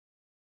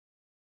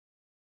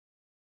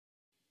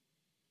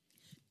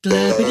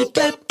Glabbity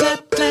clap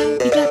clap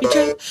clappy clappy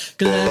trap.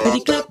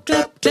 Glabbity clap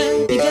clap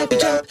clappy clappy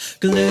trap.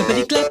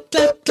 Glabbity clap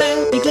clap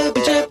clappy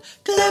clappy trap.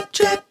 Clap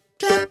trap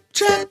clap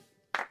trap.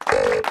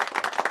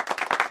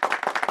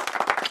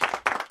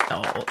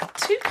 Oh,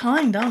 too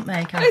kind, aren't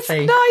they, Kathy? It's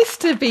nice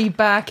to be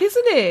back,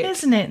 isn't it?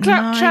 Isn't it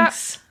Clap nice? trap,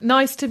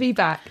 nice to be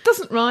back. It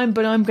doesn't rhyme,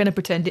 but I'm going to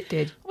pretend it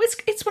did. Well,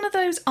 it's one of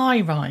those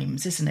eye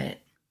rhymes, isn't it?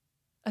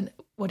 And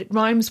what, it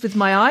rhymes with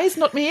my eyes,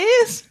 not my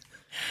ears?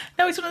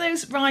 No, it's one of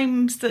those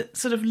rhymes that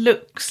sort of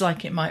looks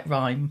like it might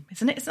rhyme,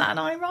 isn't it? Is that an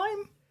eye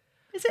rhyme?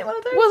 Is it one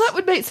of those? Well, that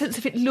would make sense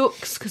if it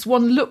looks, because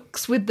one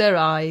looks with their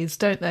eyes,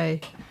 don't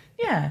they?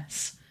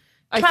 Yes.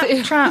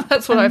 Trap,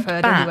 that's what I've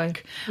heard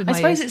back. anyway.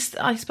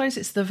 I suppose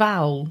it's the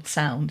vowel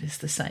sound is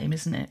the same,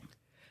 isn't it?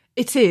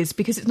 It is,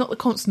 because it's not the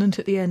consonant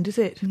at the end, is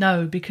it?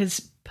 No,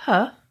 because p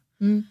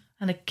and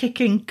a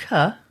kicking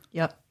k,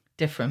 Yep.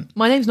 different.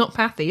 My name's not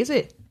Pathy, is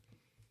it?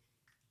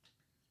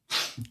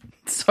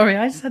 Sorry,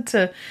 I just had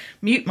to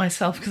mute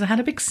myself because I had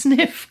a big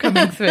sniff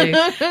coming through.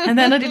 And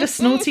then I did a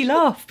snorty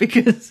laugh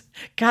because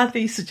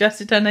Kathy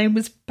suggested her name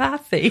was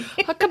Pathy.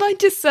 How can I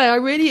just say, I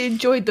really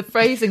enjoyed the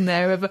phrasing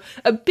there of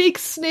a big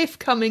sniff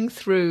coming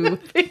through.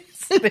 I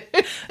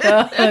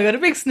got a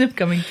big sniff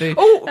coming through.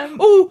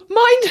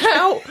 Mind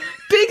out!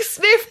 Big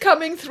sniff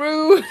coming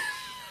through.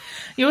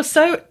 You're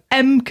so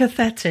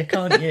empathetic,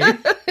 aren't you?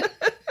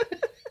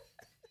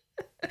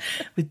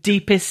 With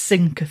deepest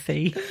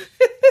sympathy.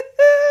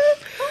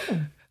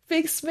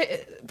 Big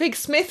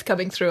Smith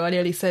coming through, I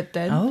nearly said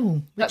then.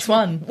 Oh, which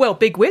one? Well,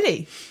 Big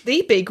Willie.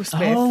 The Big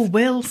Smith. Oh,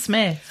 Will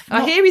Smith.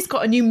 I hear he's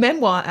got a new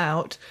memoir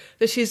out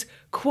that is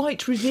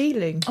quite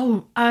revealing.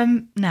 Oh,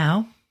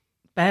 now,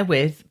 bear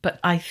with, but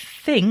I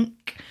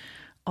think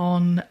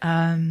on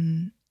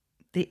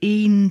the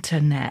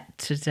internet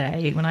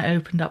today, when I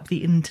opened up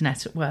the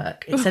internet at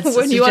work, it said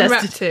when you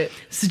unwrapped it,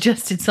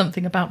 suggested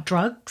something about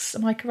drugs.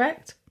 Am I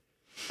correct?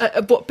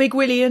 What, Big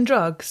Willie and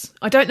drugs?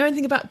 I don't know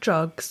anything about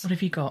drugs. What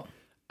have you got?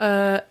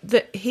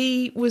 That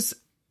he was,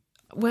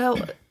 well,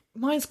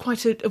 mine's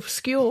quite an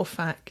obscure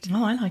fact.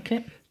 Oh, I like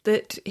it.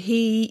 That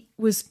he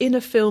was in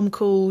a film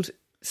called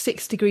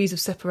 6 Degrees of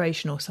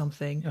Separation or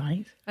something.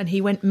 Right. And he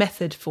went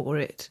method for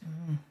it.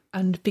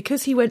 And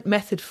because he went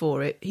method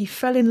for it, he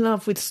fell in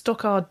love with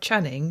Stockard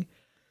Channing,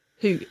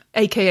 who,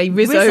 a.k.a.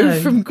 Rizzo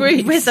from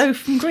Greece. Rizzo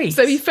from Greece.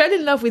 So he fell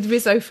in love with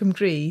Rizzo from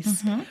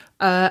Greece,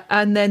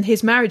 and then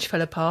his marriage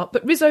fell apart.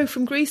 But Rizzo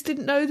from Greece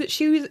didn't know that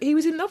he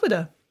was in love with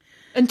her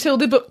until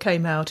the book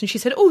came out, and she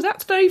said, "Oh,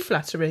 that's very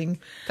flattering,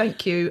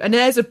 thank you." And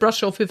there's a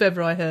brush off if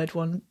ever I heard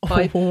one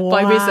by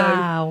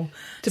Rizzo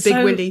to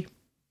Big Willie.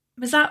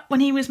 Was that when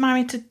he was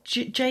married to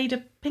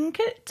Jada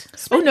Pinkett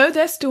Smith? Oh no,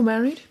 they're still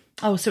married.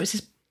 Oh, so it's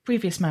his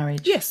previous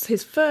marriage. Yes,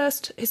 his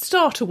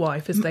starter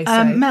wife, as they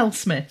say. Mel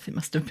Smith, it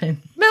must have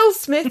been. Mel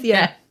Smith,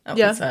 yeah. That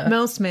was her.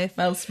 Mel Smith.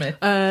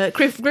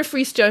 Griff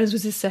Rhys-Jones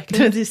was his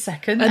second.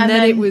 And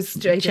then it was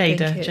Jada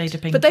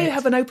Pinkett. But they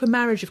have an open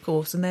marriage, of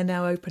course, and they're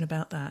now open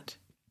about that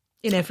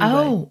in every way.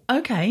 Oh,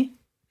 okay.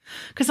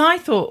 Because I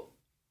thought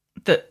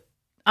that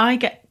I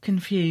get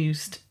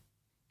confused,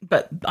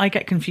 but I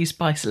get confused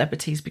by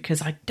celebrities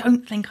because I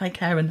don't think I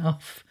care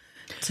enough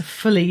to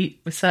fully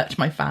research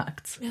my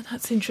facts. Yeah,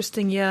 that's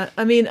interesting, yeah.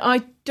 I mean,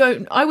 I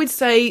would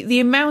say the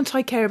amount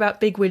I care about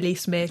Big Willie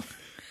Smith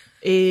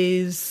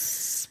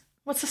is...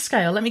 What's the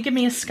scale? Give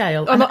me a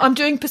scale. I'm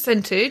doing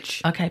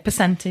percentage. Okay,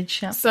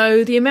 percentage, yeah.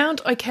 So the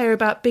amount I care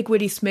about Big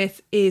Willie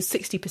Smith is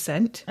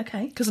 60%.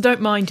 Okay. Because I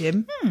don't mind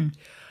him.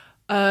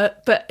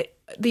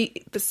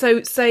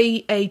 So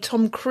say a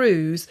Tom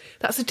Cruise,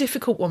 that's a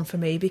difficult one for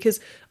me because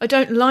I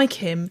don't like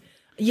him,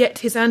 yet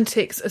his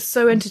antics are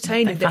so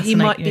entertaining that he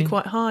might be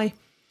quite high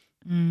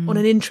on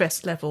an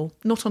interest level,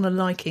 not on a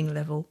liking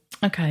level.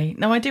 Okay,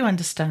 no, I do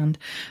understand.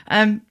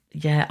 I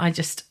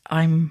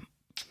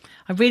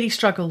really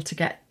struggle to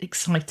get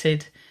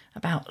excited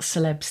about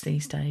celebs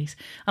these days.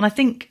 And I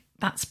think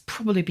that's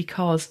probably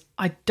because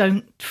I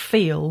don't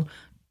feel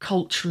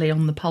culturally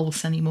on the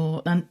pulse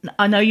anymore. And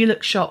I know you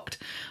look shocked.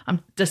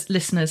 I'm just,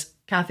 listeners,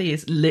 Pathy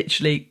is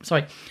literally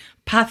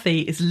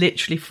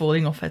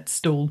falling off her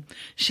stool.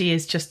 She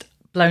is just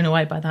blown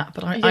away by that.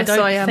 But I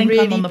don't think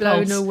I'm on the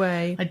pulse.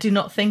 Away. I do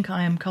not think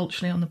I am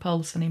culturally on the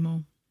pulse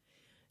anymore.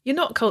 You're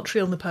not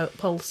culturally on the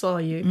pulse,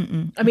 are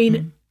you? I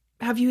mean,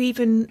 have you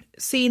even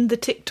seen the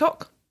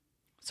TikTok?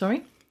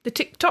 Sorry? The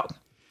TikTok?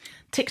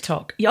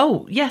 TikTok.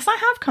 Oh, yes, I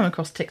have come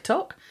across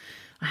TikTok.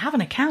 I have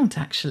an account,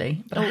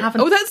 actually, but I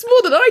haven't... Oh, that's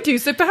more than I do,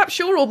 so perhaps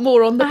you're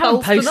more on the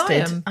pulse than I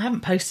am. I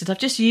haven't posted. I've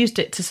just used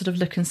it to sort of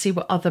look and see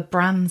what other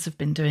brands have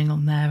been doing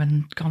on there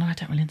and gone, I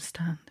don't really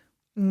understand.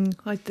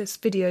 There's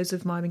videos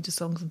of miming to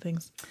songs and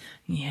things.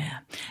 Yeah.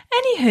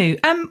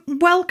 Anywho,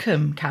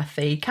 welcome,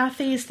 Kathy.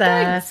 Kathy is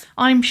there. Thanks.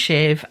 I'm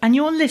Shiv, and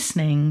you're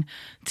listening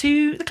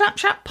to the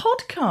Claptrap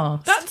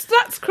Podcast.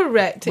 That's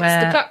correct. It's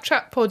the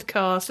Claptrap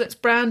Podcast. Let's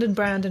brand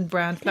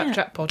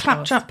Claptrap Podcast.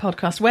 Claptrap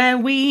Podcast, where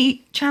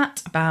we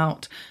chat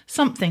about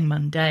something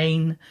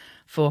mundane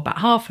for about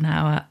half an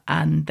hour,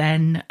 and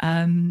then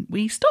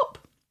we stop.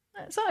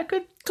 Is that a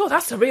good? God,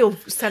 that's a real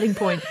selling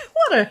point.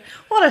 What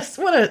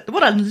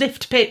a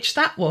lift pitch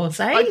that was,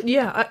 eh?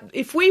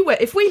 If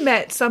we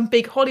met some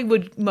big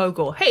Hollywood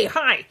mogul, hey,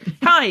 hi,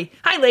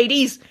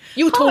 ladies,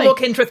 you two Hi.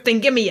 look interesting.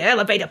 Give me your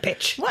elevator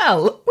pitch.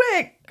 Well,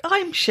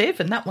 I'm Shiv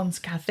and that one's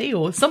Kathy,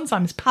 or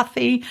sometimes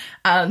Pathy,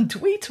 and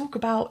we talk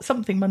about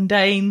something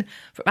mundane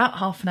for about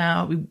half an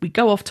hour. We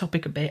go off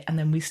topic a bit and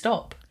then we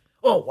stop.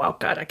 Oh, wow,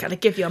 God, I gotta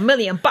give you $1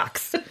 million.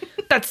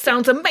 That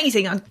sounds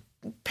amazing. I'm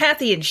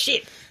Pathy and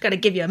shit. Gotta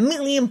give you $1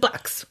 million.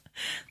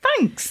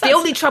 Thanks. The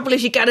only trouble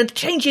is you gotta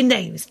change your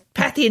names.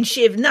 Pathy and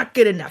Shiv, not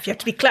good enough. You have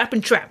to be Clap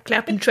and Trap.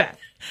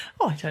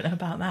 Oh, I don't know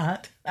about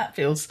that. That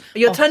feels.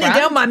 You're turning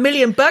off-brand. down my $1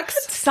 million?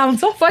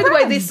 Sounds off. By the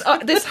way, this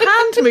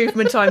hand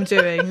movement I'm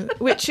doing,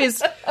 which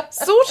is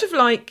sort of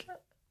like,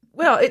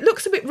 well, it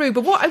looks a bit rude,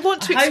 but what I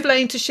want to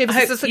explain to Shiv is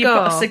it's a cigar. You've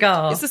got a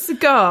cigar. It's a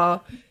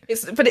cigar.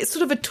 But it's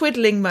sort of a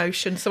twiddling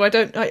motion, so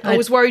I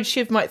was worried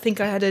Shiv might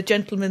think I had a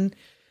gentleman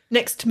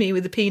next to me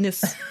with a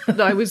penis that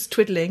I was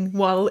twiddling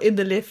while in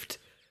the lift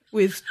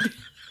with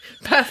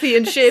Pathy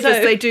and Shiv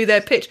as they do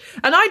their pitch.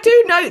 And I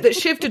do note that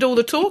Shiv did all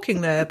the talking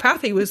there.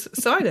 Pathy was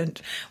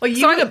silent.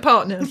 Silent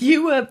partner.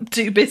 You were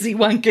too busy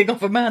wanking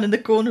off a man in the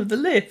corner of the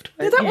lift.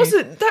 No, that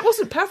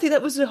wasn't Pathy.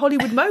 That was a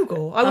Hollywood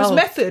mogul. I was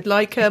method,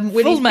 like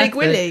Willie's Big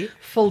Willie.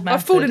 Full method.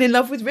 I've fallen in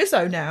love with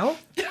Rizzo now.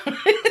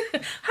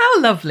 How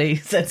lovely,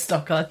 said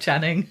Stockard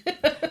Channing.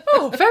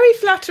 Oh, very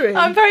flattering.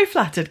 I'm very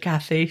flattered,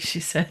 Kathy,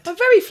 she said. I'm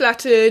very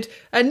flattered,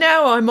 and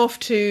now I'm off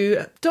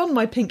to don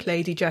my pink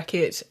lady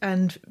jacket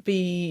and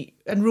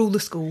rule the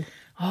school.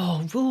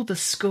 Oh, rule the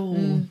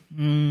school.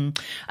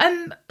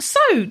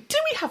 So, do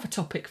we have a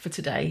topic for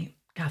today,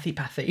 Kathy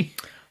Pathy?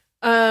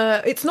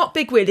 It's not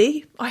Big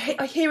Willie. I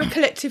hear a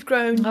collective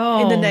groan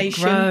in the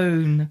nation.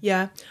 Groan.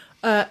 Yeah.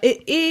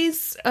 It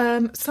is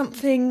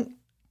something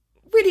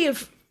really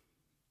of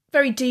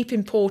very deep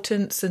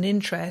importance and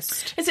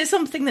interest. Is it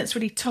something that's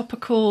really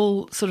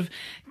topical, sort of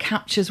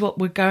captures what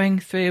we're going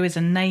through as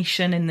a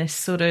nation in this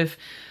sort of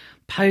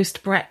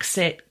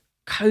post-Brexit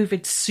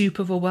COVID soup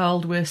of a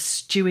world we're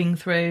stewing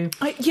through?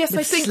 Yes,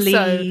 I think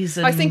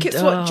so. I think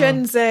it's what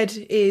Gen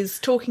Z is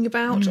talking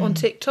about on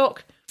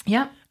TikTok.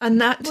 Yeah.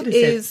 And that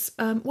is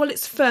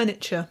it's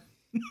furniture.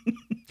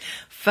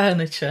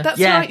 Furniture.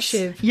 That's right,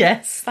 Shiv.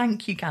 Yes,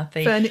 thank you,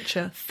 Kathy.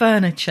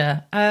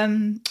 Furniture.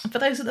 For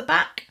those at the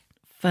back,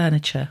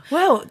 furniture.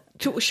 Well,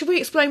 should we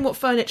explain what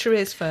furniture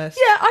is first?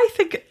 Yeah, I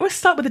think we'll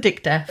start with the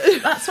Dick Def.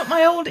 That's what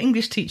my old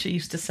English teacher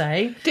used to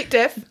say. Dick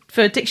Def?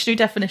 For a dictionary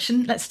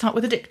definition, let's start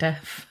with the Dick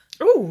Def.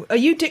 Oh, are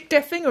you Dick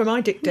Deffing or am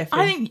I Dick Deffing?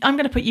 I think I'm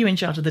going to put you in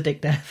charge of the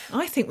Dick Def.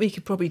 I think we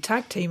could probably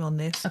tag team on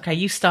this. Okay,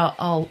 you start.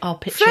 I'll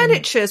pitch.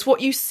 Furniture is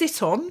what you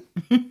sit on,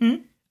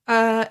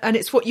 and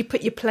it's what you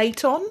put your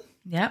plate on.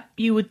 Yeah,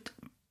 you would.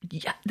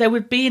 Yeah, there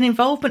would be an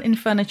involvement in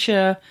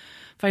furniture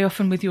very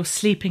often with your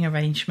sleeping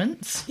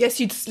arrangements. Yes,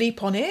 you'd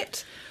sleep on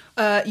it.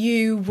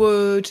 You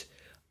would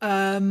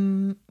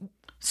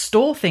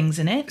store things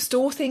in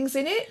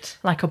it.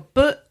 Like a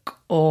book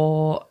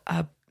or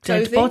a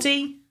dead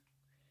body.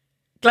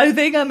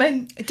 Clothing, I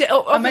meant.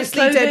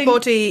 Obviously, dead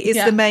body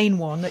is the main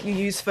one that you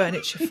use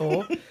furniture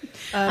for.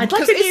 I'd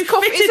like a new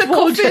fitted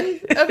wardrobe.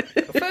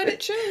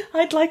 Furniture?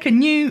 I'd like a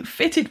new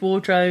fitted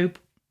wardrobe.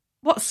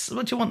 What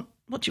do you want?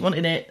 What do you want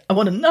in it? I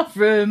want enough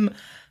room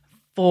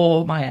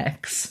for my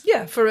ex.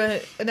 Yeah, for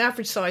an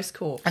average sized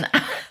corpse.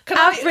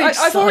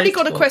 I've already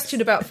got a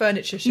question about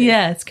furniture. Shiv.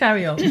 Yes,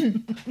 carry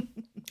on.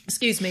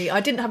 Excuse me,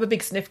 I didn't have a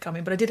big sniff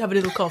coming, but I did have a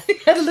little cough. You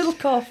had a little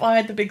cough. I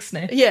had the big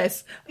sniff.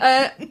 Yes.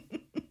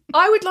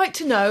 I would like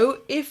to know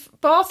if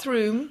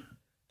bathroom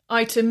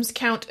items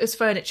count as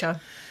furniture.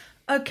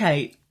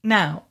 Okay,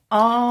 now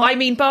I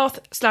mean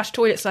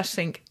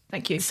bath/toilet/sink.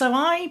 Thank you. So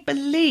I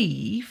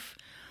believe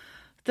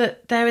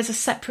that there is a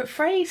separate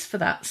phrase for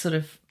that sort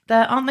of.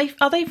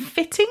 Are they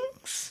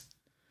fittings?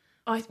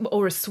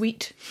 Or a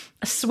suite.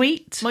 A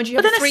suite. Mind you,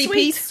 have a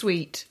 3-piece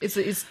suite.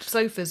 Is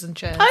sofas and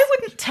chairs. I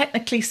wouldn't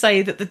technically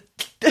say that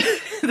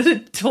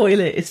the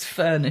toilet is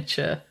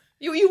furniture.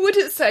 You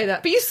wouldn't say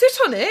that, but you sit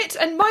on it,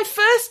 and my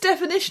first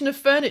definition of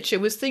furniture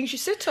was things you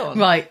sit on.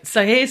 Right,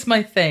 so here's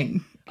my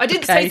thing. I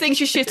didn't say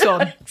things you shit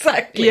on.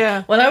 Exactly.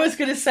 Yeah. What I was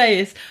going to say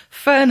is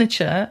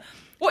furniture.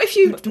 What if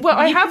you... Well,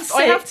 I have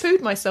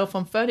pooed myself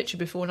on furniture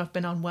before and I've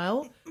been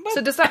unwell.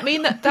 So does that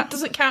mean that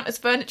doesn't count as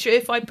furniture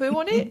if I poo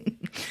on it?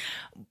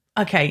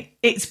 Okay,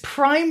 its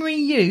primary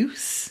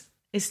use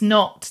is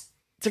not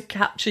to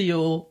capture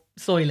your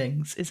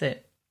soilings, is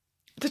it?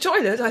 The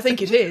toilet, I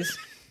think it is.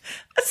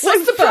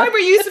 What's the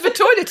primary use of a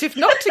toilet if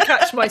not to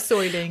catch my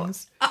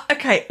soilings?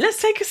 Okay,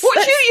 let's take a...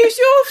 What do you use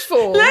yours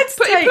for? Let's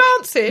put your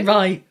plants in?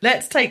 Right,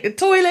 let's take the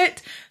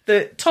toilet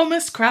that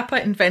Thomas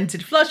Crapper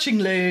invented flushing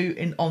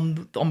loo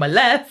on my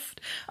left,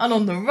 and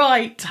on the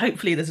right,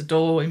 hopefully there's a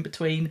door in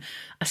between,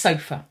 a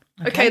sofa.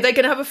 Okay, they're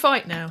going to have a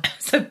fight now.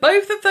 So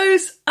both of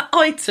those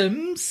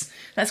items,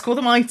 let's call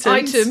them items.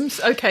 Items,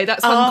 okay,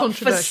 that's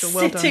uncontroversial.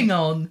 For sitting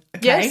on.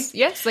 Okay?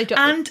 Yes, they do.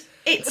 And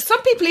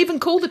some people even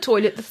call the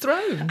toilet the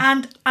throne.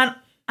 And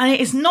it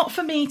is not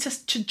for me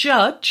to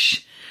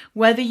judge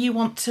whether you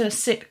want to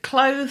sit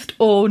clothed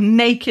or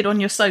naked on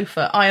your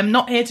sofa. I am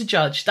not here to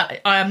judge.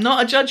 That I am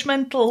not a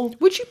judgmental.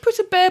 Would you put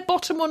a bare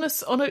bottom on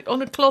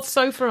a cloth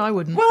sofa? I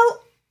wouldn't.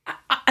 Well,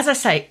 as I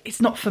say,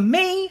 it's not for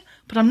me,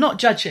 but I'm not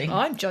judging.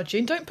 I'm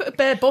judging. Don't put a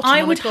bare bottom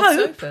on a cloth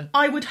sofa.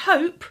 I would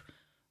hope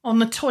on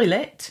the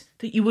toilet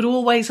that you would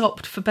always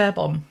opt for bare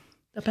bomb.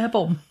 A bare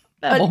bomb.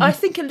 I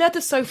think a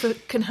leather sofa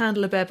can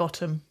handle a bare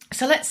bottom.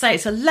 So let's say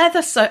it's a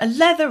leatherette, a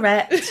leather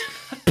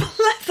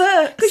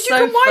sofa. Because you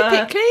can wipe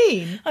it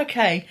clean.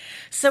 Okay,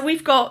 so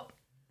we've got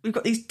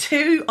these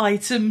two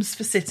items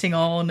for sitting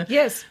on.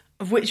 Yes.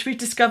 Of which we've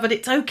discovered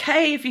it's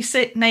okay if you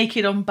sit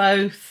naked on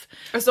both.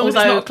 As long as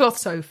it's not a cloth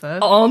sofa.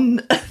 On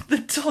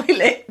the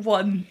toilet,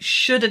 one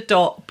should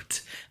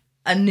adopt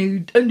a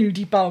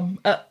nudie bum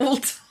at all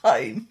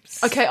times.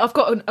 Okay, I've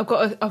got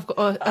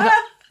a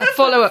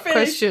follow-up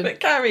question. But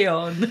carry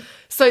on.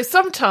 So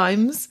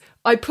sometimes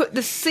I put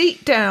the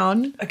seat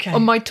down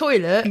on my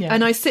toilet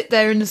and I sit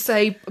there and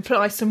say,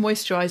 apply some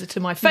moisturiser to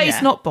my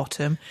face, not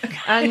bottom. Okay.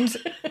 And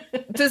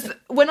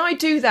when I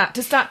do that,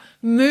 does that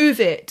move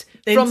it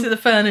into the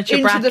furniture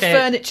bracket? Into the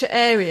furniture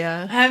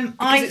area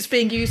because it's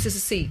being used as a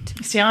seat?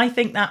 See, I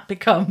think that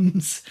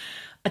becomes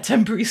a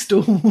temporary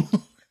stool.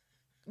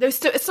 There's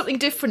something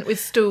different with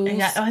stools.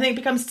 Yeah, I think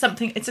it becomes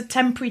something, it's a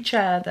temporary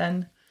chair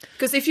then.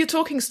 Because if you're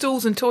talking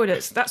stools and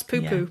toilets, that's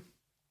poo-poo.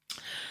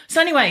 Yeah. So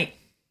anyway,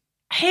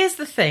 here's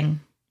the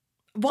thing.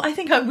 What I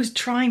think I was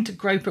trying to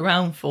grope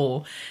around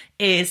for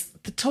is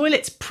the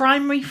toilet's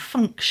primary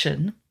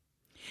function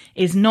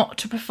is not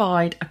to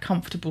provide a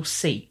comfortable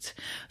seat.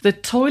 The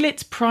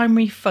toilet's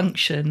primary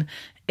function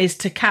is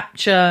to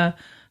capture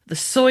the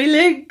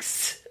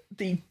soilings,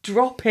 the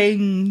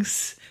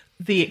droppings,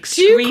 the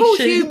excretions. Do you call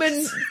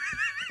human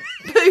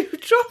poo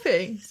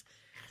droppings?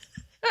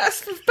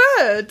 That's for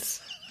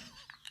birds.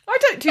 I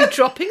don't do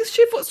droppings,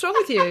 Shiv. What's wrong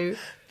with you?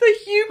 The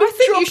human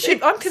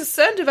droppings. I'm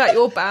concerned about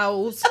your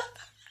bowels.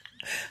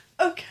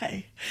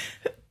 Okay.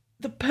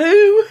 The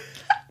poo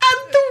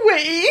and the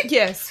wee.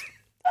 Yes.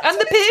 And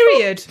the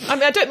period. I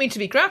mean, I don't mean to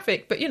be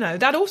graphic, but,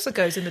 that also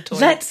goes in the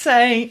toilet. Let's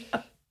say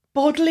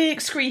bodily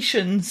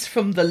excretions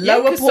from the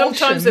lower portions.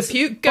 Sometimes the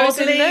puke goes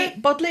in there.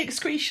 Bodily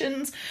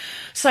excretions.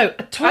 So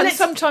a toilet. And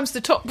sometimes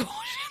the top portion.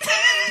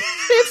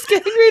 It's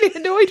getting really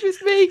annoyed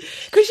with me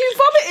because you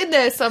vomit in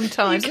there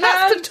sometimes.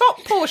 That's the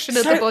top portion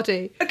of the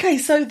body. Okay,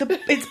 so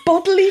it's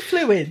bodily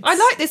fluids. I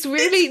like this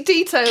really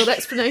detailed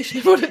explanation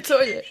of what a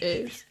toilet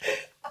is.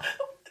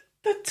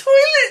 The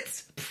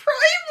toilet's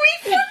primary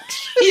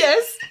function.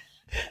 Yes.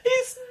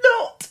 Is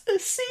not a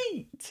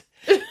seat.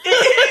 But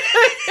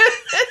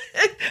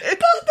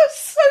the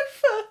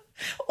sofa,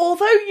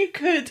 although you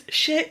could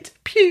shit,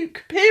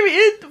 puke,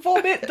 period,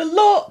 vomit, the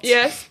lot.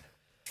 Yes.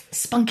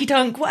 Spunky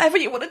dunk, whatever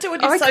you want to do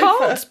on your sofa. I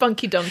can't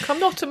spunky dunk. I'm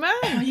not a man.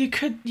 Oh, you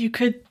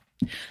could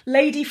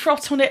lady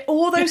frot on it.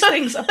 All those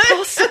things are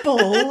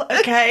possible,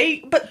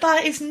 okay? But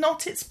that is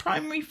not its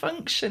primary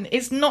function.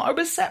 It's not a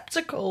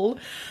receptacle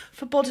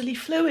for bodily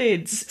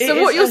fluids.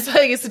 So what you're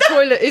saying is the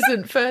toilet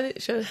isn't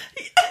furniture?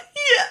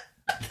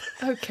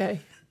 Yeah. Okay.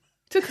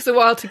 Took us a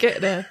while to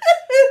get there.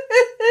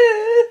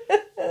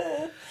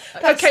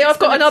 Okay, I've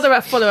got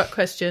another follow-up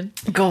question.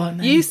 Go on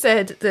then. You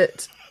said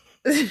that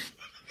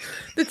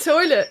the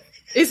toilet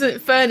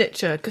isn't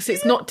furniture because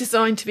it's not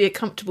designed to be a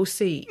comfortable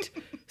seat.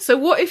 So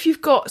what if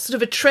you've got sort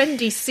of a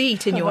trendy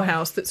seat in your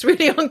house that's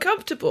really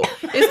uncomfortable?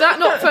 Is that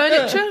not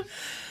furniture?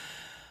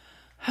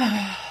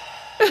 I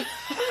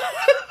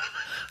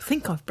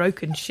think I've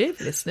broken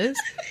Shiv, listeners.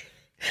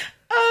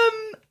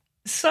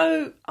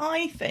 So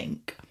I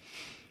think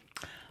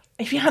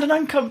if you had an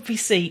uncomfy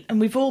seat, and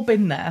we've all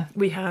been there,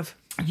 we have,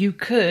 you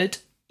could,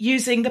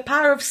 using the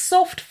power of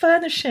soft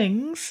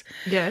furnishings,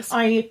 yes,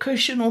 i.e. a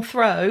cushion or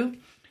throw,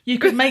 you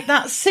could make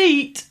that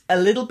seat a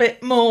little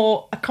bit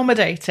more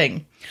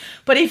accommodating.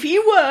 But if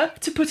you were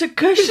to put a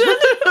cushion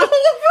or a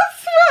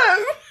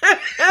throw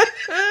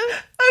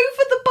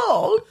over the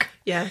bog,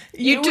 yeah,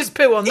 you'd just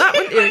poo on that,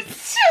 wouldn't you? It would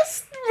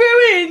just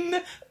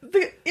ruin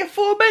the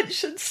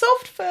aforementioned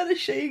soft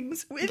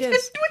furnishings with your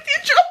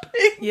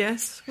dropping.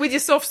 Yes, with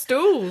your soft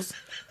stools.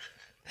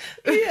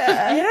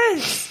 Yeah.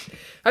 Yes.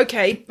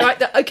 Okay,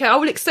 right. Okay, I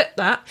will accept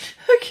that.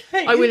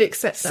 Okay, I will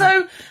accept that.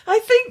 So I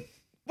think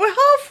we're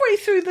halfway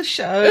through the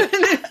show. I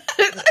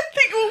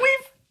think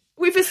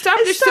we've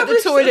established that the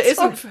toilet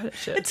isn't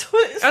furniture,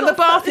 and the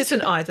bath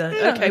isn't either.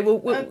 Yeah.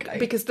 Okay,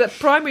 because the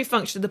primary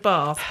function of the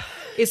bath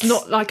is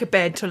not like a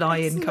bed to lie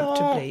in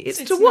comfortably. It's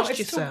to wash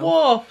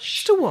yourself.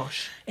 It's to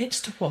wash.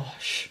 It's to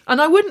wash.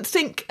 And I wouldn't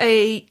think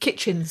a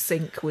kitchen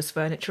sink was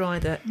furniture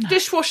either. No.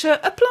 Dishwasher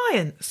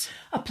appliance.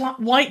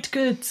 White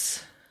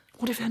goods.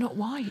 What if they're not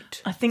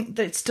white? I think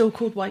that it's still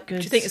called white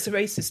goods. Do you think it's a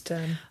racist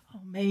term? Oh,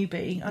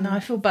 maybe. And I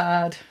feel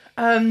bad.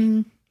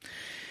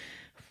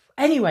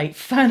 Anyway,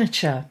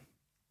 furniture.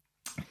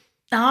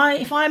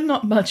 If I'm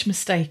not much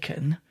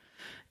mistaken,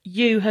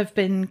 you have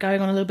been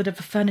going on a little bit of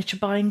a furniture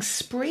buying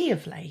spree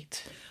of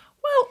late.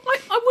 Well,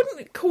 I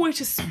wouldn't call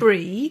it a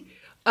spree.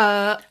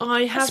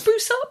 I have a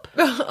spruce up.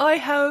 I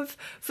have,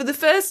 for the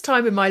first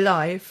time in my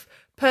life,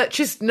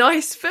 purchase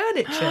nice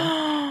furniture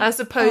as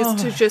opposed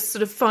to just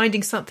sort of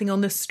finding something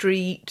on the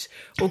street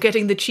or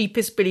getting the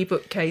cheapest Billy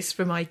bookcase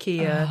from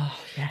IKEA. Oh,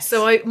 yes.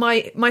 So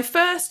my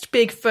first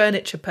big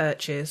furniture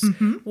purchase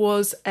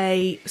was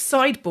a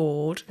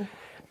sideboard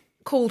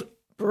called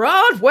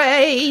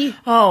Broadway.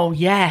 Oh,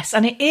 yes.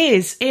 And it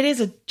is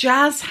a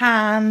jazz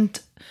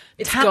hand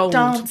tap gold.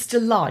 dance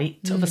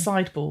delight of a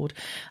sideboard.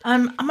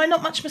 Am I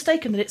not much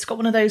mistaken that it's got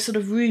one of those sort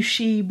of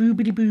ruchy,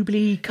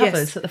 boobly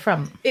covers Yes. at the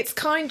front? It's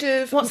kind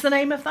of... What's the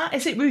name of that?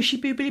 Is it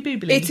ruchy,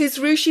 boobly? It is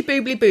ruchy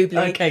boobly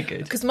boobly. Okay,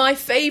 good. Because my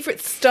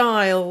favourite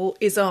style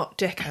is Art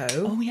Deco.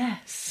 Oh,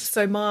 yes.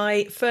 So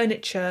my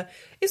furniture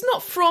is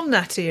not from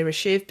that era,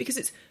 Shiv, because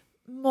it's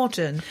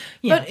modern.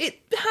 Yeah. But it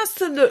has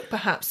the look,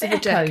 perhaps, of a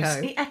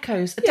deco. It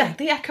echoes. The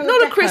echo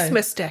Not of a deco.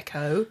 Christmas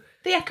deco.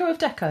 The echo of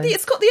deco.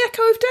 It's got the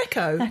echo of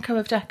deco. Echo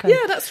of deco.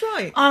 Yeah, that's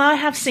right. And I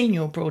have seen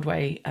your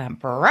Broadway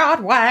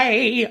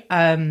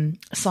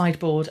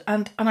sideboard,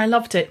 and I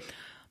loved it.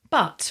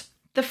 But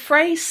the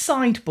phrase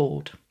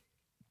sideboard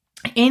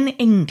in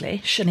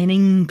English and in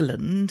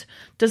England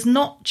does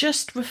not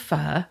just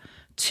refer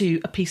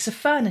to a piece of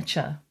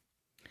furniture,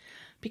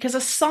 because a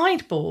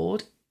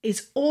sideboard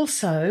is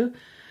also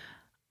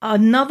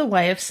another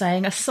way of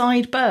saying a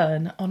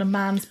sideburn on a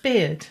man's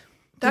beard.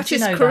 That Did you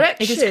is know correct,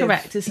 That? It is Shiv.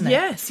 correct, isn't it?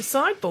 Yes, a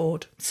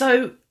sideboard.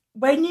 So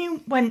when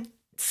you went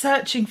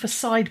searching for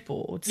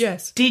sideboards,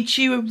 Yes. did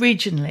you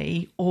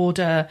originally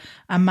order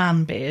a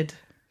man beard?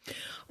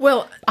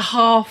 Well,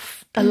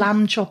 A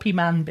lamb choppy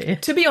man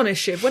beard? to be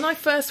honest, Shiv, when I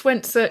first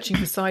went searching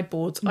for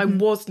sideboards, I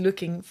was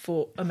looking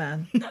for a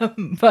man.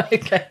 Right,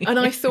 okay. And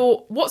I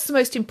thought, what's the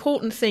most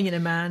important thing in a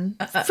man?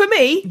 For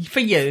me, For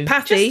you.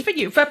 Patty. Just for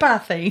you. For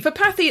Patty. for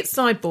Pathy, it's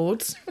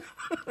sideboards.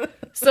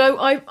 So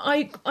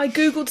I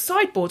Googled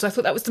sideboards. I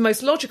thought that was the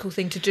most logical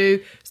thing to do.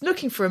 I was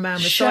looking for a man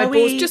with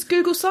sideboards. Just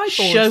Google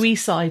sideboards. Showy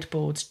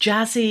sideboards.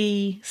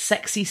 Jazzy,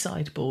 sexy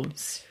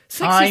sideboards.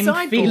 Sexy I'm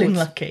sideboards. feeling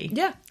lucky.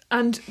 Yeah.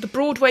 And the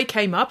Broadway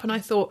came up and I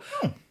thought,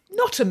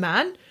 not a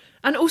man.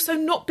 And also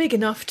not big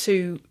enough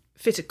to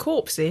fit a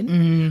corpse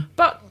in.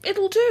 But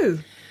it'll do.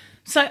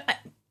 So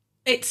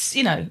it's,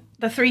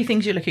 the three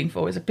things you're looking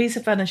for is a piece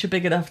of furniture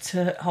big enough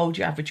to hold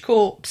your average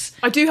corpse.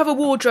 I do have a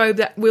wardrobe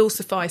that will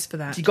suffice for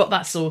that. You got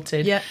that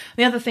sorted. Yeah.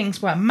 The other things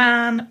were a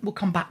man. We'll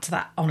come back to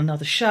that on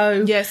another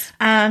show. Yes.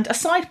 And a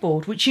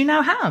sideboard, which you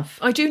now have.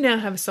 I do now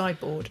have a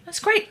sideboard.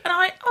 That's great. And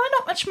I'm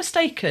not much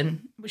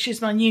mistaken, which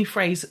is my new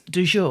phrase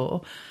du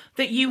jour,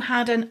 that you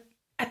had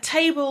a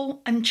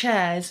table and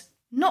chairs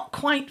not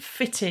quite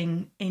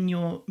fitting in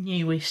your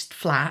newest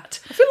flat.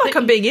 I feel like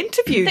I'm being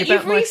interviewed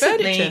about my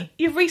furniture.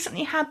 You've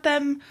recently had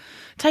them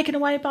taken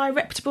away by a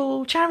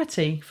reputable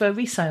charity for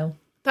resale.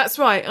 That's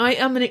right. I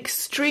am an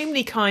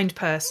extremely kind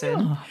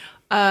person.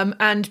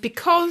 And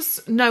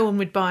because no one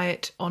would buy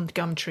it on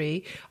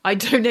Gumtree, I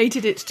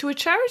donated it to a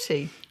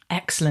charity.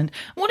 Excellent.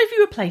 What have you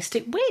replaced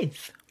it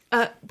with?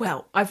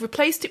 Well, I've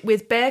replaced it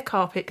with bare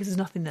carpet because there's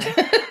nothing there.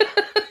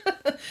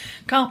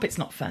 Carpet's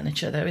not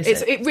furniture, though, is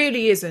it? It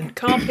really isn't.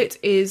 Carpet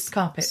is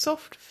Carpet.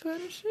 soft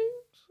furnishing.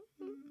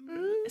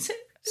 Is it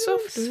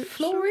Soft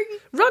flooring?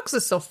 Rugs are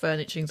soft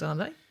furnishings, aren't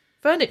they?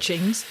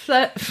 Furnishings.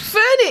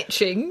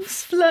 Furnishings?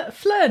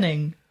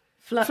 Flurning.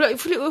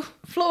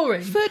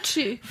 Flooring.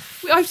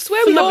 I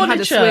swear we haven't had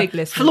a swig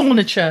list.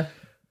 Florniture.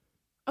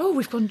 Oh,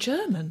 we've gone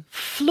German.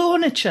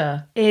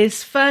 Florniture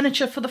is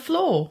furniture for the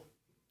floor.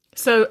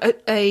 So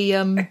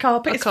a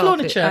carpet is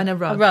florniture. and a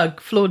rug. A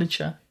rug,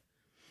 florniture.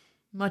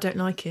 I don't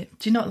like it.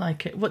 Do you not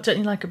like it? What don't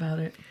you like about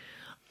it?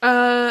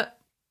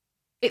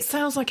 It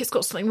sounds like it's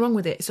got something wrong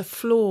with it. It's a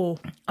flaw.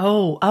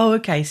 Oh,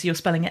 okay. So you're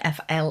spelling it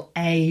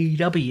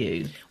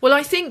F-L-A-W. Well,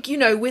 I think,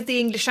 with the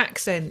English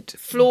accent,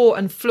 floor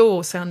and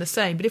floor sound the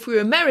same. But if we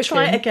were American...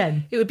 Try it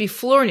again. It would be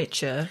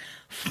florniture.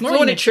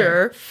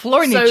 Florniture.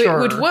 So it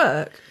would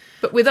work.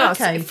 But with us,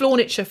 Okay.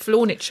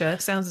 florniture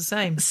sounds the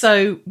same.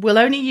 So we'll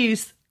only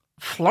use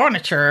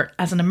florniture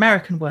as an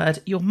American word.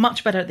 You're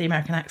much better at the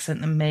American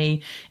accent than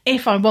me.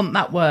 If I want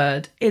that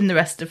word in the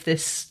rest of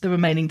the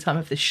remaining time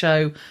of this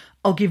show,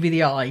 I'll give you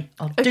the I.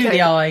 I'll do Okay.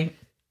 the I.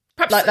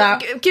 Perhaps like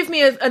that. Give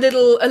me a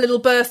little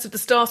burst of the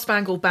Star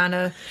Spangled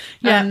Banner,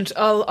 Yeah. and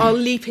I'll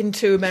leap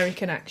into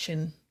American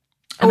action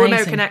or Amazing.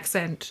 American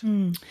accent.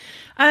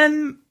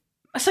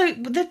 So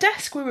the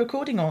desk we're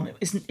recording on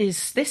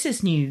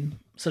is new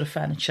sort of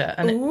furniture,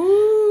 and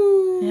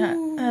Ooh,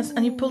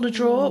 and you pulled a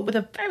drawer with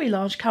a very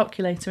large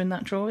calculator in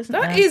that drawer, isn't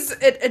that there? is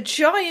a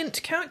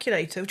giant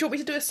calculator. Do you want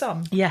me to do a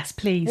sum? Yes,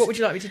 please. What would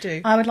you like me to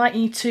do? I would like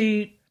you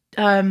to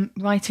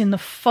write in the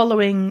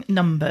following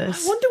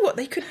numbers. I wonder what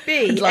they could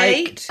be.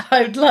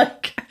 I would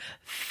like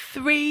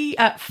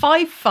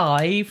 5,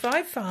 5,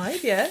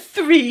 5, yeah,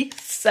 3,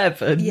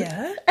 7,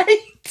 yeah,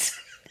 8.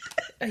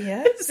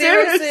 yeah,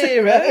 0,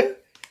 0.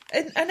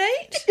 an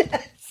 8.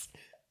 Yes.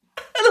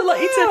 And I'd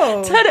like you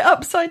Oh. to turn it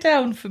upside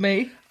down for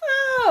me.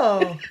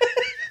 Oh,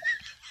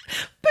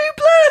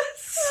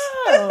 Boobless!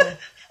 oh.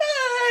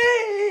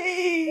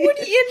 Hey!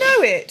 Wouldn't you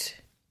know it?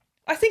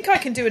 I think I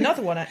can do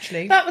another one,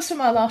 actually. That was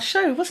from our last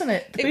show, wasn't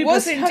it? The It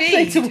was Boobless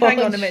indeed. calculator Hang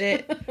on one.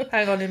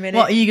 a minute.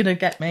 What are you going to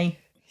get me?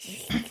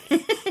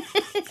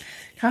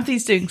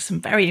 Kathy's doing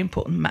some very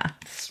important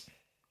maths.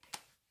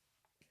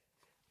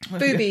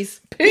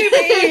 Boobies.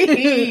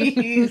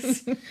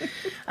 Boobies!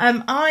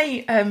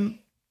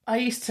 I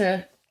used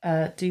to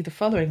do the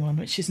following one,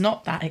 which is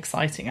not that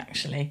exciting,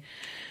 actually.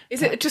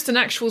 Is it just an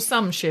actual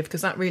sum, Shiv?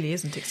 Because that really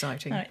isn't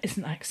exciting. No, it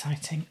isn't that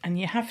exciting. And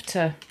you have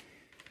to...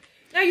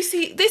 Now, you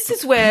see, this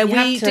is where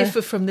we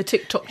differ from the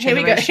TikTok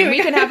generation.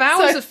 We can have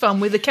hours of fun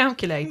with the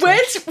calculator.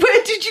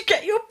 Where did you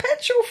get your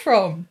petrol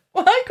from?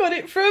 Well, I got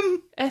it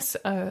from...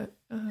 S-O.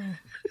 Oh.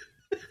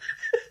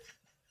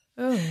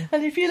 Oh.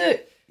 And if you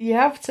look, you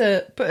have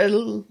to put a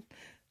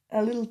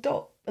little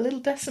dot, a little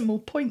decimal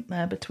point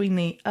there between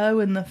the O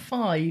and the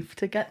 5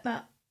 to get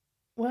that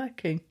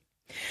working.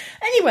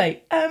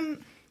 Anyway,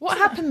 what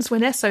happens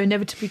when Esso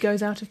inevitably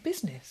goes out of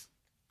business?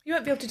 You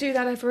won't be able to do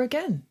that ever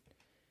again.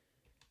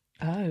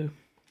 Oh.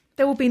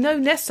 There will be no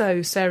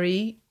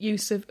necessary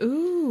use of...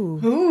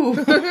 Ooh.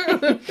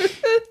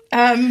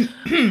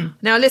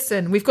 Now,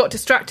 listen, we've got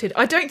distracted.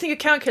 I don't think a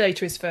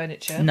calculator is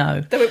furniture.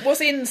 No. Though it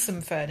was in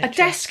some furniture. A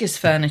desk is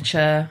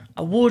furniture.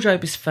 A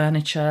wardrobe is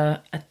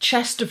furniture. A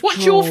chest of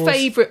What's drawers. your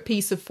favourite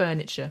piece of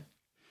furniture?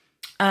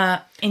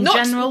 In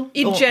general?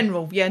 In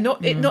general, yeah.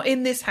 Not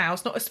in this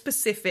house, not a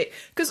specific...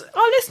 Because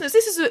our listeners,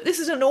 this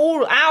is an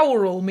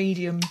aural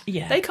medium.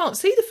 Yeah. They can't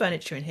see the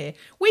furniture in here.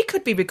 We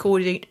could be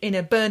recording in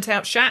a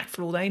burnt-out shack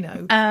for all they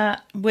know.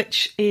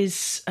 Which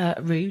is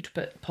rude,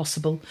 but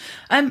possible.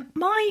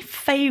 My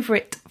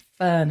favourite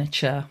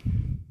furniture...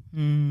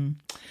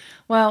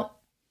 Well,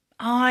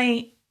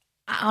 I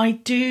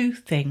do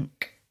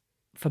think,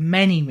 for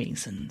many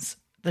reasons,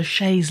 the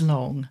chaise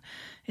longue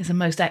is a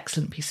most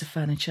excellent piece of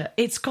furniture.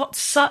 It's got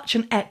such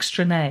an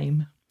extra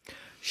name.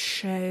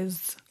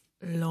 Chaise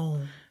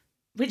longue.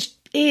 Which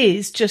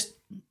is just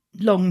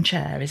long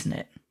chair, isn't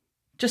it?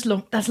 Just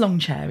long. That's long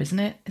chair, isn't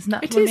it? Isn't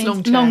that it what is it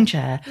means? long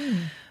chair.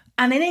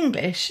 And in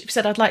English, if you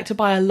said, I'd like to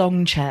buy a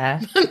long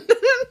chair,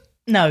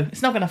 no,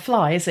 it's not going to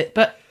fly, is it?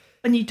 But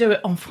when you do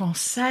it en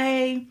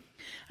français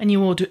and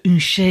you order une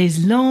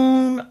chaise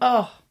longue,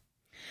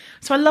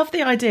 so I love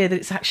the idea that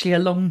it's actually a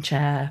long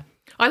chair.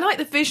 I like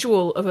the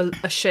visual of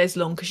a chaise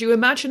longue because you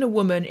imagine a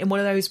woman in one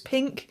of those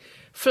pink,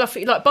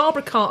 fluffy, like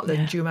Barbara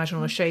Cartland, you imagine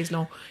on a chaise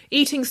longue,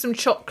 eating some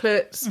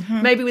chocolates,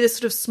 maybe with a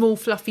sort of small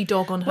fluffy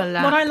dog on her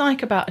lap. What I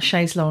like about a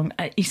chaise longue,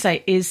 you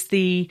say, is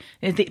the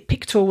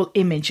pictorial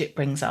image it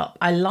brings up.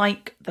 I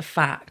like the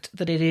fact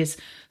that it is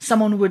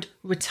someone would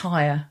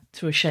retire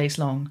to a chaise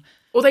longue.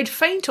 Or they'd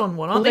faint on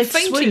one, aren't they?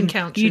 Fainting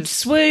couches. You'd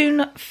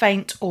swoon,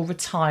 faint, or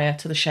retire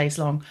to the chaise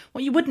longue.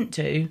 What you wouldn't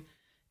do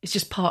is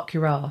just park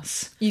your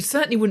ass. You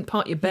certainly wouldn't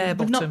park your bare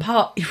bottom.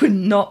 You would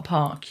not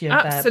park your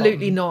bare bottom.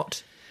 Absolutely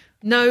not.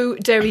 No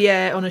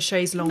derrière on a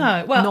chaise longue.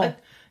 No, well,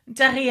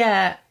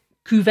 derrière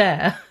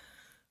couvert.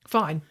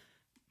 Fine.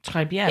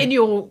 Très bien. In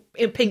your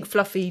pink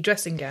fluffy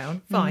dressing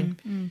gown.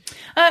 Fine.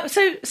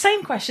 So,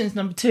 same questions,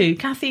 number 2.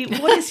 Kathy,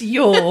 what is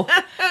your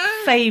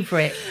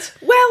favourite?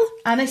 Well,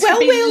 and this could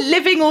be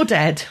living or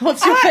dead.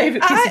 What's your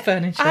favourite piece of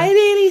furniture? I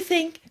really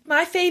think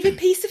my favourite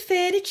piece of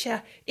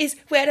furniture is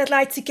where I'd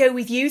like to go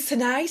with you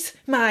tonight.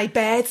 My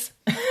bed.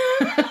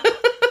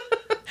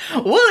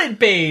 Will it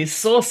be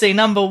saucy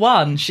number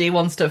 1? She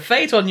wants to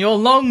faint on your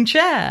long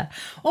chair.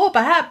 Or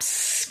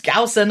perhaps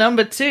Scouser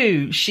number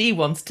 2. She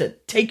wants to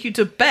take you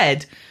to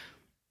bed.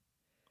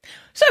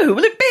 So who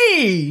will it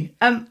be?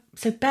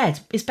 So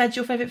bed. Is bed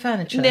your favourite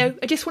furniture? No,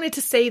 I just wanted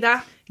to say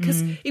that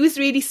because it was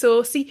really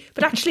saucy.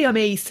 But actually I'm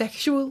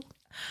asexual.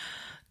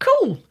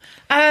 Cool.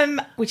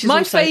 Which is my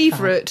also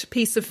favourite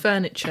piece of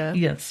furniture.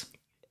 Yes.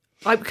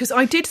 Because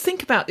I did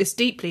think about this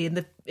deeply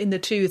in the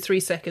 2 or 3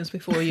 seconds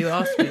before you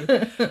asked me.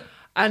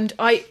 And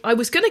I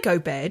was going to go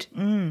bed,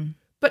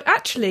 but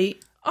actually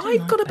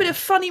I've got a bit of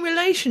funny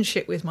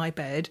relationship with my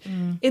bed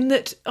in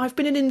that I've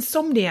been an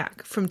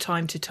insomniac from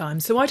time to time.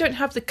 So I don't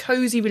have the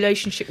cosy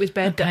relationship with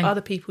bed that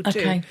other people do.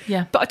 Okay,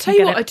 yeah. But I tell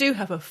you what, I do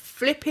have a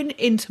flipping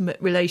intimate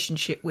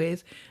relationship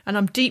with, and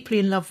I'm deeply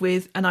in love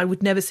with, and I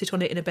would never sit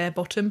on it in a bare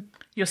bottom.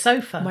 Your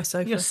sofa. My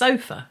sofa. Your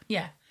sofa,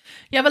 yeah.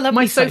 You have a lovely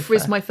My sofa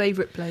is my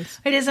favourite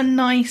place. It is a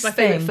nice My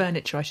favourite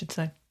furniture, I should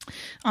say.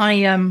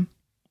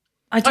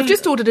 I've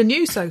just ordered a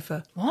new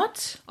sofa.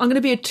 What? I'm going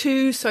to be a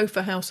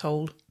 2-sofa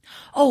household.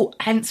 Oh,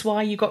 hence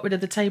why you got rid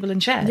of the table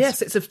and chairs.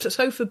 Yes, it's a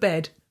sofa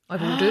bed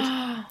I've ordered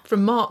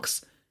from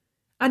Marks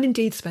and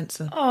indeed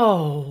Spencer.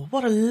 Oh,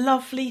 what a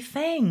lovely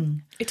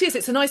thing. It is.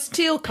 It's a nice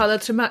teal colour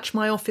to match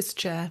my office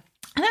chair.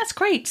 And that's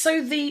great.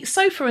 So the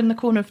sofa in the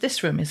corner of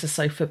this room is a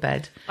sofa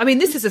bed. I mean,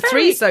 this is a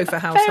 3-sofa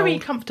household. Very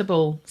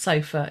comfortable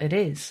sofa it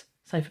is.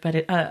 Sofa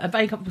bed, a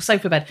very comfortable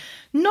sofa bed.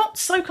 Not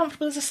so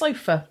comfortable as a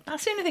sofa.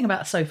 That's the only thing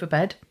about a sofa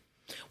bed.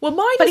 Well,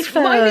 mine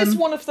is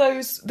one of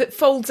those that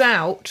folds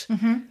out.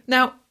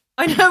 Now,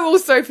 I know all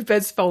sofa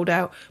beds fold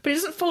out, but it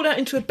doesn't fold out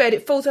into a bed.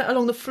 It folds out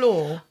along the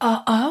floor.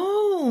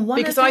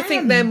 Because I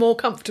think they're more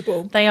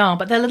comfortable. They are,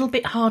 but they're a little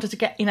bit harder to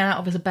get in and out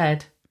of as a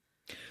bed.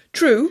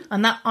 True.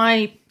 And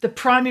the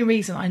primary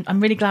reason, I'm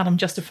really glad I'm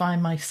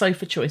justifying my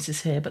sofa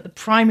choices here, but the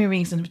primary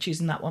reason for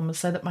choosing that one was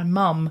so that my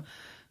mum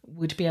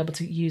would be able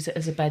to use it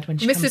as a bed when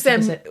she comes Mrs. to M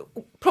visit.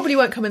 probably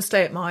won't come and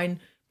stay at mine,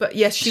 but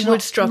yes, she She's would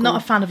not- struggle.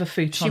 Not a fan of a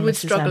futon. She would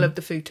Mrs. struggle M. with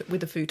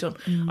the futon.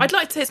 I'd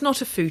like to say it's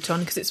not a futon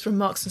because it's from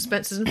Marks and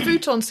Spencer's, and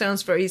futon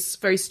sounds very,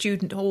 very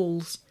student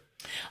halls.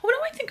 Well, no,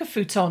 I think a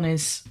futon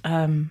is.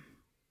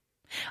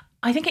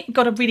 I think it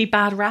got a really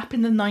bad rap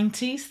in the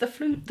 90s. The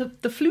futon.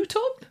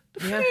 The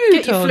Yeah. futon.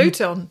 Get your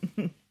flute on,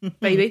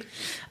 baby.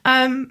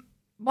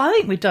 Well, I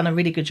think we've done a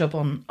really good job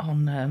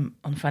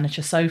on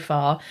furniture so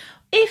far.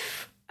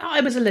 If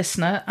I was a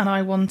listener and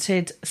I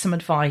wanted some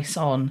advice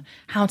on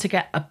how to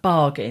get a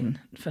bargain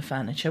for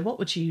furniture, what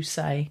would you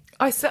say?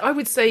 I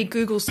would say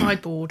Google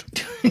sideboard.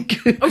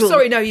 Google. Oh,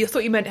 sorry, no, you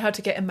thought you meant how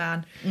to get a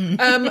man.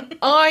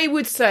 I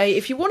would say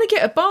if you want to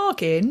get a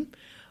bargain,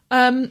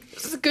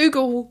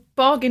 Google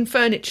bargain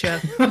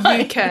furniture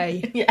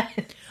UK. Yeah.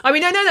 I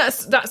mean, I know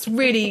that's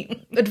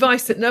really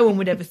advice that no one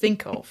would ever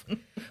think of,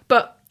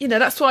 but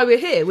that's why we're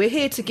here. We're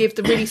here to give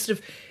the really sort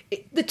of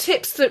the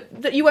tips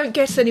that you won't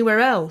get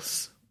anywhere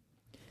else.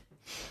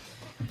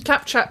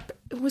 Claptrap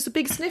was a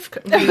big sniff.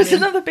 There was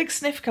another big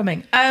sniff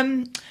coming.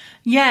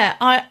 Yeah,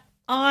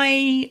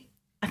 I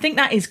think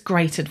that is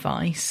great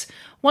advice.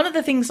 One of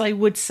the things I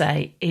would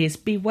say is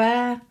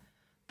beware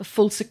the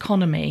false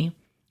economy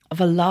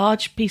of a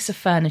large piece of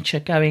furniture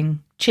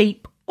going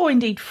cheap or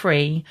indeed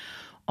free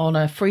on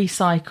a free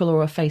cycle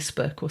or a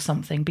Facebook or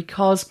something,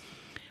 because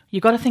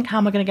you've got to think, how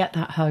am I going to get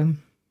that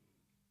home?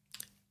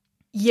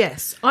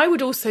 Yes, I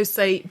would also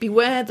say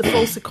beware the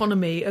false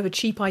economy of a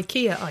cheap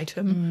IKEA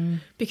item,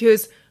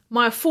 because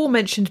my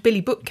aforementioned Billy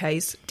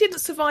bookcase didn't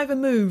survive a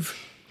move.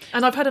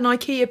 And I've had an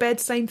IKEA bed,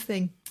 same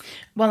thing.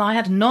 Well, I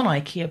had a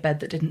non-IKEA bed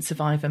that didn't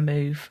survive a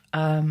move.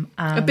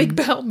 A big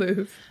bowel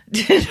move.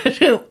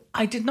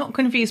 I did not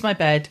confuse my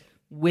bed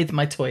with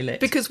my toilet.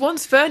 Because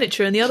one's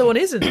furniture and the other one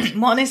isn't.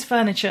 One is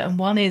furniture and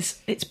one is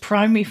its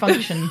primary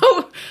function.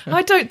 Oh,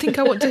 I don't think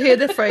I want to hear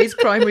the phrase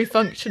primary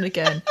function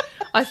again.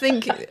 I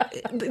think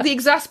the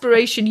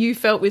exasperation you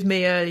felt with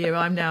me earlier,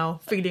 I'm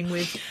now feeling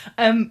with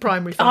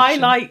primary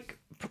function.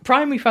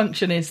 Primary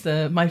Function is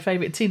my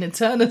favourite Tina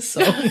Turner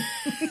song.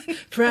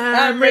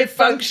 Primary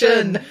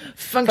function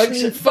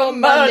for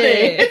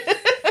money.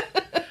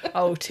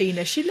 Oh,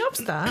 Tina, she loves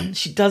that.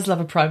 She does love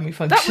a primary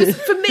function. That was,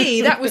 for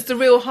me, that was the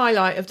real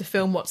highlight of the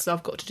film What's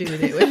Love Got to Do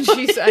with It, when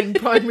she sang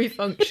primary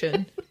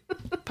function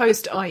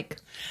post Ike.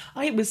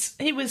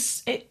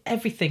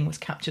 Everything was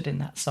captured in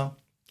that song.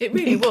 It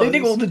really was.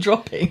 Including all the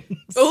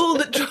droppings. All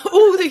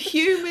the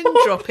human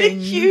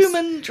droppings. The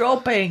human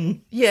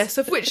dropping. Yes,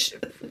 of which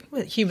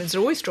humans are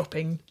always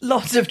dropping.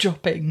 Lots of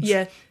droppings.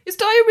 Yeah. Is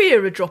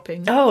diarrhea a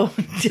dropping? Oh,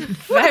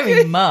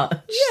 very much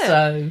Yeah.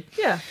 so.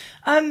 Yeah.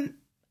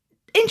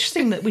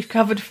 Interesting that we've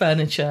covered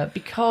furniture,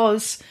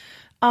 because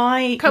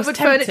I Covered was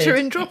tempted, furniture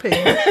in dropping.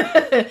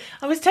 I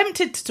was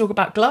tempted to talk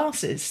about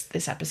glasses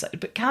this episode,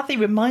 but Kathy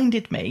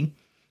reminded me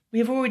we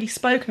have already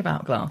spoken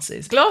about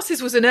glasses.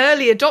 Glasses was an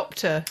early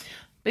adopter.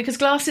 Because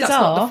glasses That's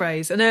are... not the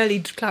phrase. An early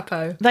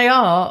clapo. They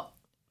are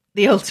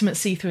the ultimate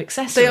see-through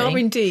accessory. They are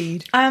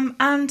indeed. And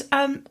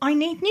I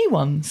need new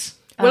ones.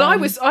 Well, I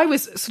was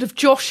sort of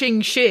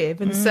joshing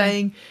Shiv and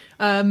saying,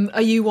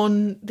 are you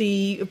on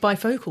the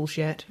bifocals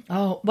yet?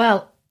 Oh,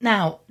 well,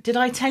 now, did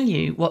I tell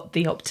you what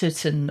the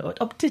Optiton...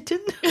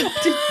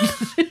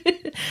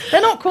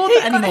 They're not called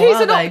that anymore, He's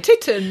are an they?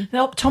 optician.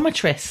 They're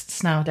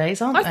optometrists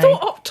nowadays, aren't I they?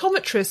 thought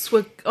optometrists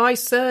were eye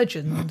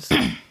surgeons.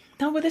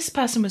 No, well, this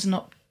person was an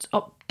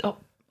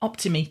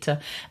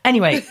optimeter.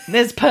 Anyway,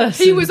 this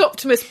person... He was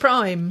Optimus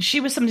Prime. She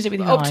was something to do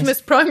with the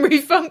Optimus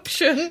primary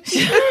function.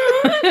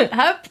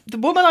 eyes. The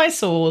woman I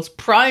saw's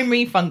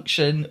primary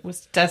function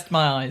was to test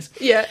my eyes.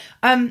 Yeah.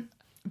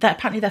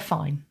 Apparently they're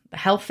fine. They're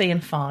healthy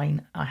and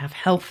fine. I have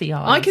healthy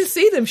eyes. I can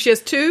see them. She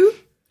has two.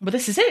 Well,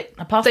 this is it.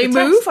 I passed They the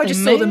test. move? I They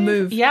just saw them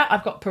move. Yeah,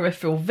 I've got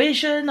peripheral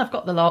vision. I've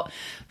got the lot.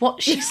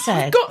 What she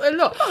said. Got a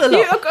lot. Got a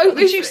lot.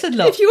 You said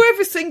lot. If you were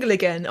ever single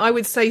again, I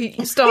would say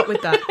you start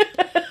with that.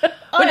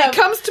 When it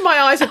comes to my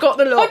eyes, I've got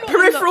the lot.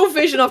 Peripheral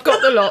vision, I've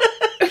got the lot.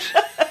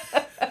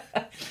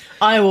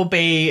 I will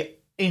be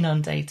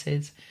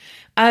inundated.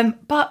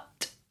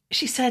 But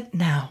she said,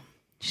 and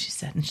she's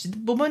the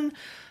woman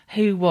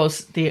who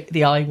was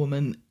the eye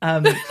woman.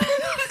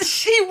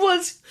 She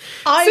was,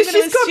 I'm going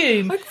to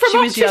assume, from she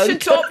was young. optician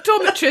to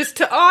optometrist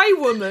to eye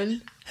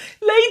woman.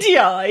 Lady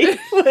Eye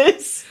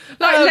was...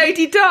 Like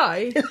Lady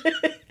Di.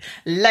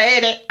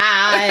 Lady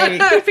Eye.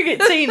 Don't forget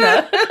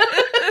Tina.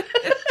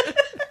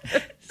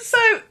 So,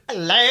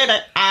 Lady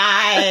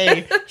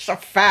Eye, she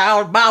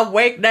found my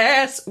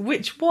weakness,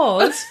 which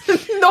was...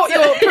 Not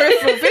your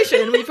peripheral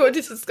vision. We've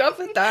already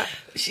discovered that.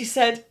 She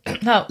said,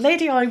 now,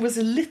 Lady Eye was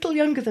a little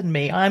younger than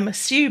me, I'm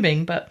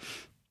assuming, but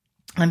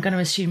I'm going to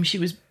assume she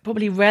was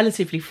probably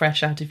relatively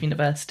fresh out of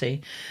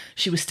university.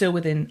 She was still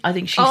within, I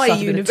think she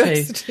started with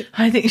a 2.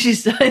 I think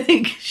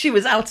she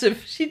was out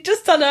of, she'd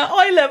just done her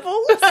eye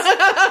levels.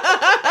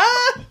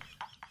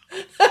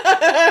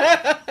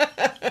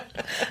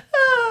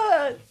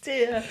 Oh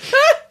dear.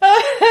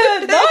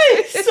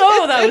 Nice.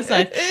 Oh, that was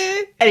nice.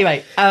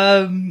 Anyway,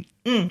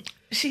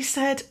 she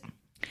said,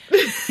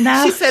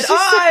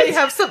 I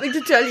have something to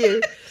tell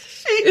you.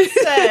 She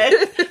said,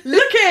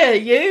 look here,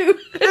 you.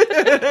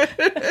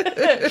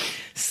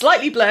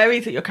 Slightly blurry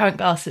that your current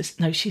glasses.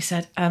 No, she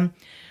said,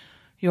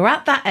 you're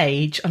at that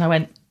age. And I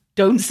went,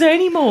 don't say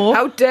any more.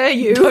 How dare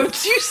you?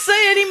 Don't you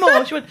say any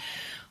more. She went,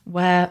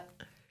 where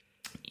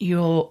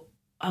you're,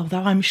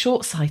 although I'm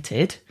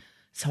short-sighted,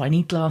 so I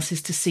need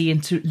glasses to see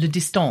into le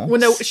distance. Well,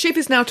 no, Shiv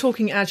is now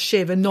talking as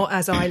Shiv and not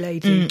as I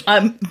Lady.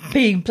 I'm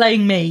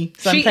playing me.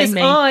 So She I'm playing is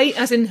me. I,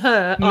 as in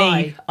her,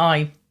 Me.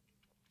 I.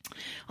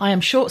 I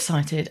am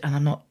short-sighted and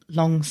I'm not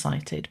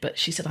long-sighted. But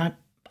she said,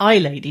 I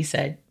Lady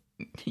said,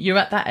 you're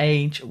at that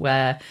age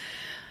where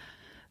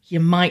you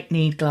might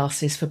need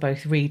glasses for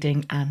both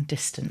reading and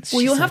distance.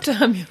 Well, you'll have to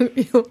have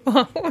you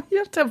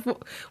have to have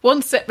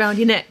one set round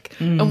your neck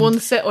and one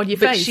set on your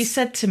But face. she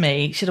said to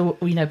me, she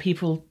said,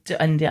 people do,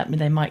 and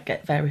they might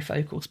get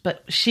varifocals.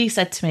 But she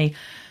said to me,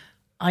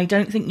 I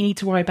don't think you need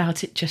to worry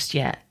about it just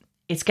yet.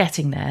 It's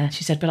getting there.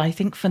 She said, but I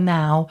think for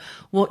now,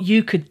 what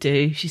you could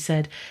do, she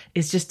said,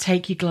 is just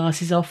take your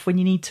glasses off when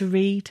you need to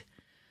read.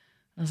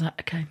 I was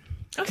like, okay.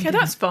 Okay,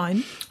 that's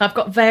fine. I've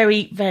got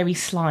very, very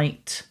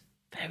slight,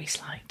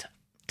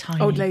 tiny.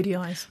 Old lady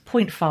eyes.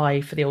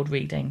 0.5 for the old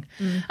reading.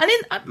 And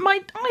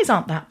my eyes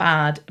aren't that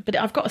bad, but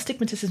I've got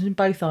astigmatism in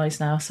both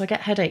eyes now, so I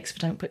get headaches if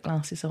I don't put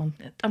glasses on.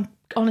 I'm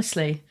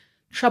honestly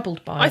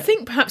troubled by it. I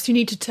think perhaps you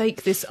need to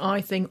take this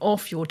eye thing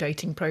off your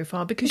dating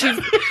profile because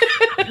you've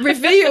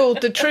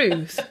revealed the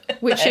truth,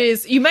 which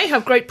is you may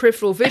have great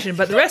peripheral vision,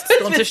 but the rest has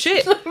gone to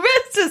shit. The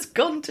rest has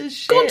gone to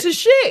shit. Gone to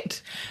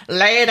shit.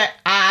 Later,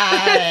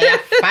 I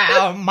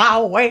found my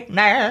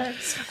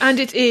weakness. And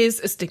it is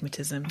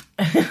astigmatism.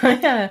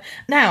 Yeah.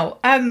 Now,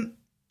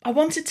 I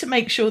wanted to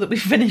make sure that we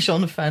finish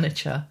on the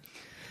furniture.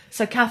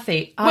 So,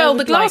 Kathy,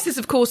 The glasses,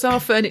 of course, are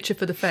furniture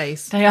for the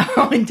face. They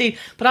are indeed.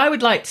 But I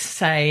would like to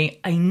say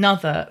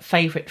another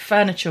favourite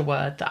furniture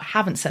word that I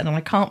haven't said, and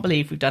I can't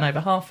believe we've done over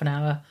half an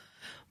hour.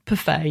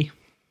 Buffet.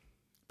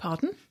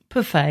 Pardon?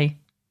 Buffet.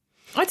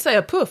 I'd say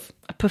a puff.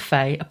 A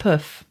buffet. A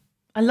puff.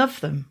 I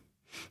love them.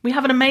 We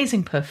have an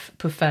amazing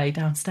buffet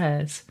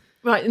downstairs.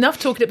 Right,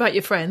 enough talking about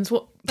your friends.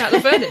 What about the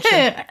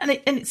furniture?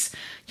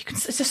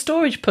 it's a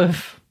storage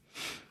puff.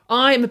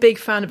 I am a big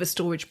fan of a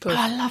storage puff.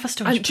 Oh, I love a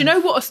storage And puff. do you know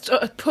what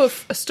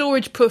a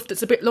storage puff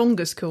that's a bit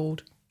longer is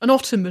called? An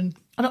ottoman.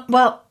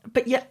 No.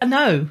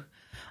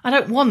 I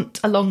don't want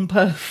a long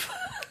puff.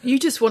 You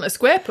just want a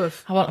square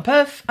puff. I want a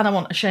puff and I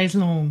want a chaise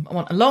longue. I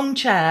want a long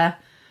chair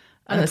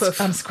And a puff.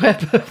 And a square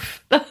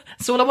puff.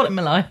 That's all I want in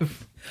my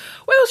life.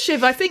 Well,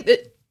 Shiv, I think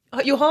that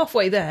you're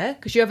halfway there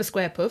because you have a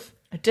square puff.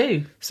 I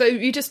do. So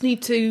you just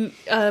need to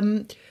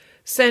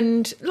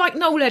send, like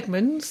Noel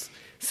Edmonds,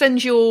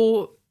 send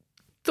your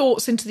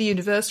thoughts into the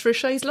universe for a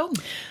chaise longue.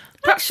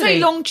 Perhaps say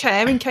long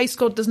chair in case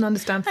God doesn't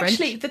understand French.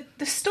 Actually,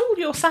 the stool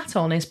you're sat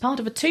on is part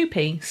of a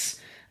two-piece,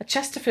 a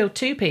Chesterfield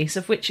two-piece,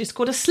 of which is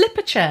called a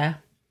slipper chair.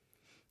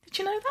 Did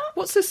you know that?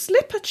 What's a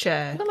slipper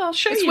chair? Well, I'll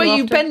show it's you where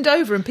you after. bend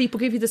over and people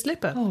give you the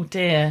slipper. Oh,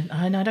 dear.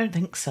 I don't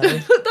think so.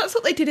 That's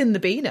what they did in the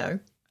Beano.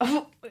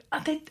 I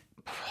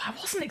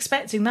wasn't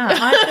expecting that.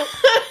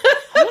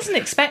 I wasn't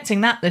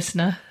expecting that,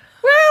 listener.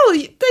 Well,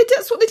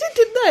 that's what they did,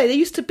 didn't they? They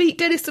used to beat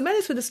Dennis the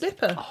Menace with a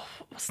slipper. Oh,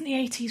 wasn't the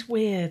 80s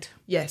weird?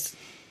 Yes.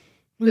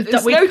 We've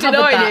There's we've no covered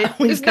denying that. it.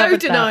 We've There's no covered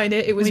denying that.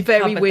 it. It was We've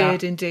very covered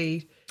weird that.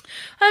 indeed.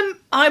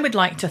 I would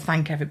like to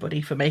thank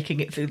everybody for making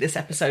it through this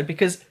episode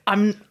because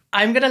I'm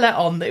going to let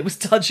on that it was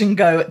touch and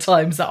go at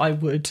times that I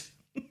would.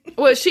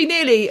 Well, she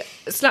nearly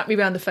slapped me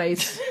round the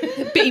face,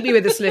 beat me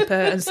with a slipper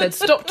and said,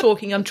 "Stop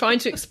talking, I'm trying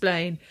to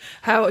explain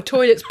how a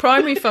toilet's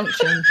primary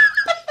function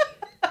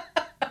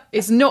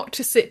is not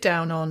to sit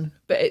down on,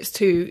 but it's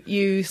to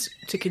use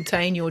to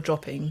contain your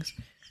droppings.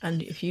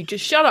 And if you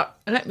just shut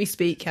up and let me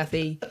speak,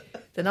 Kathy,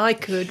 then I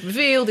could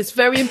reveal this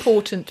very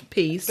important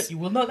piece But you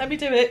will not let me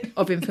do it.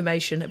 of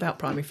information about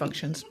primary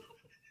functions."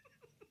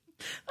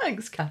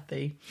 Thanks,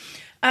 Kathy.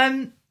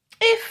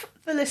 If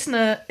the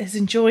listener has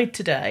enjoyed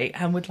today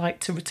and would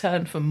like to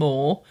return for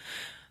more,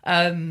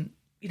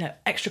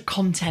 extra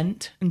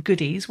content and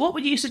goodies, what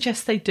would you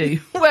suggest they do?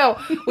 Well,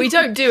 we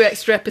don't do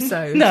extra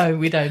episodes. No,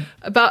 we don't.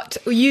 But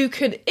you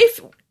could,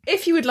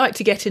 if you would like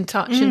to get in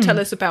touch and tell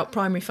us about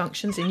primary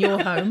functions in your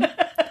home,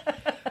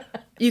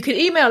 you can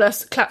email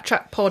us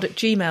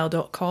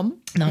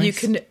claptrappod@gmail.com. Nice. You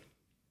can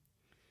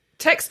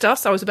text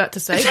us, I was about to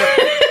say,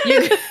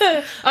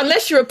 but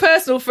unless you're a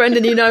personal friend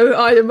and you know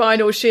either mine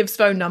or Shiv's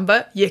phone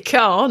number, you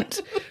can't.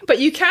 But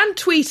you can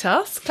tweet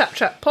us,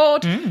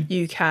 claptrappod.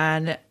 You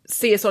can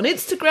see us on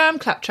Instagram,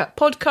 Claptrap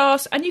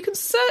Podcast, and you can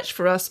search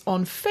for us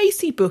on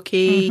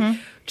Facebooky.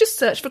 Just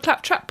search for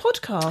Claptrap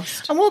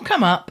Podcast. And we'll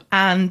come up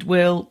and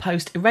we'll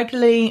post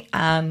irregularly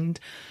and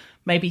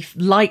maybe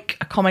like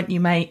a comment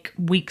you make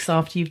weeks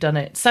after you've done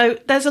it. So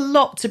there's a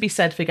lot to be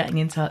said for getting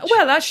in touch.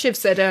 Well, as Shiv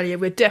said earlier,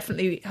 we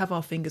definitely have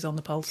our fingers on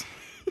the pulse.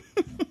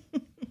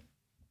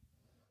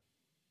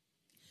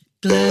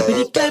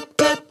 Glappity clap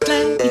clap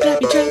clappy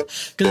clappy trap.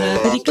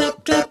 Glappity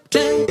clap clap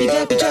clappy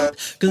clappy trap.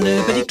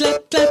 Glappity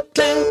clap clap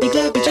clappy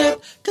clappy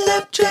trap.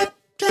 Clap trap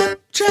clap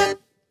trap.